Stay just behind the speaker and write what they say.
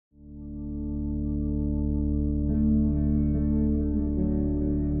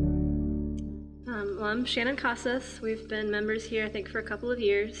Well, I'm Shannon Casas. We've been members here, I think, for a couple of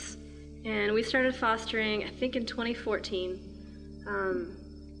years. And we started fostering, I think, in 2014.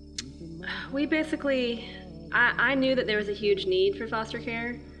 We basically, I knew that there was a huge need for foster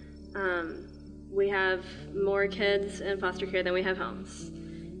care. We have more kids in foster care than we have homes.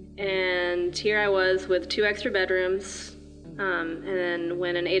 And here I was with 2 extra bedrooms. And then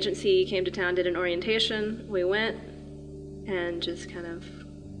when an agency came to town, did an orientation, we went and just kind of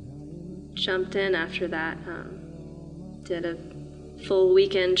jumped in after that. Did a full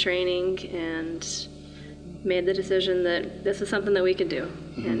weekend training and made the decision that this is something that we could do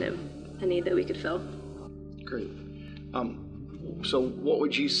and a need that we could fill. Great. So what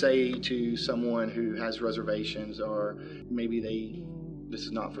would you say to someone who has reservations, or maybe this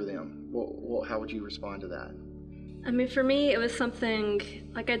is not for them? How would you respond to that? I mean, for me, it was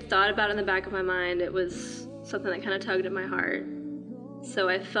something, like I'd thought about in the back of my mind. It was something that kind of tugged at my heart. So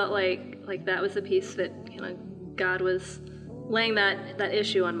I felt like that was the piece that, God was laying that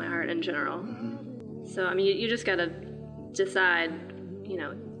issue on my heart in general. So, I mean, you just got to decide,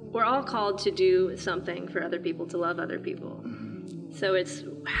 we're all called to do something for other people, to love other people. So it's,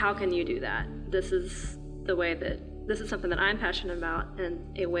 how can you do that? This is something that I'm passionate about,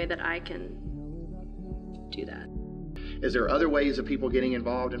 and a way that I can do that. Is there other ways of people getting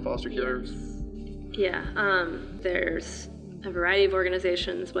involved in foster care? Yes. Yeah, there's a variety of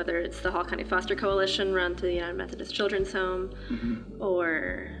organizations, whether it's the Hall County Foster Coalition run through the United Methodist Children's Home,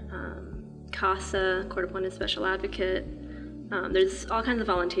 or CASA, Court Appointed Special Advocate. There's all kinds of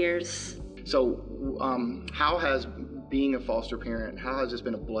volunteers. So how has being a foster parent, how has this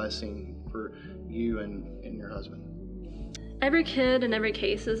been a blessing for you and your husband? Every kid and every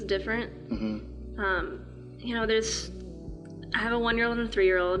case is different. I have a 1-year-old and a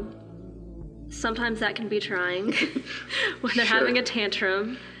 3-year-old. Sometimes that can be trying when they're having a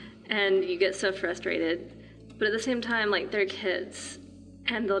tantrum and you get so frustrated. But at the same time, they're kids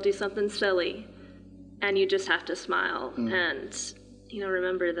and they'll do something silly and you just have to smile and,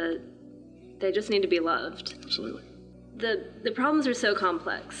 remember that they just need to be loved. Absolutely. The problems are so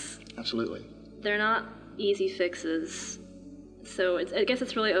complex. Absolutely. They're not easy fixes. So I guess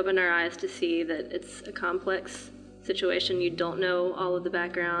it's really opened our eyes to see that it's a complex situation. You don't know all of the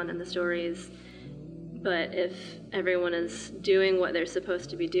background and the stories. But if everyone is doing what they're supposed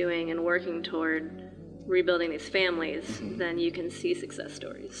to be doing and working toward rebuilding these families, then you can see success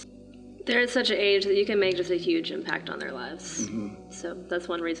stories. They're at such an age that you can make just a huge impact on their lives. So that's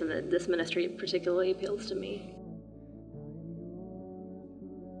one reason that this ministry particularly appeals to me.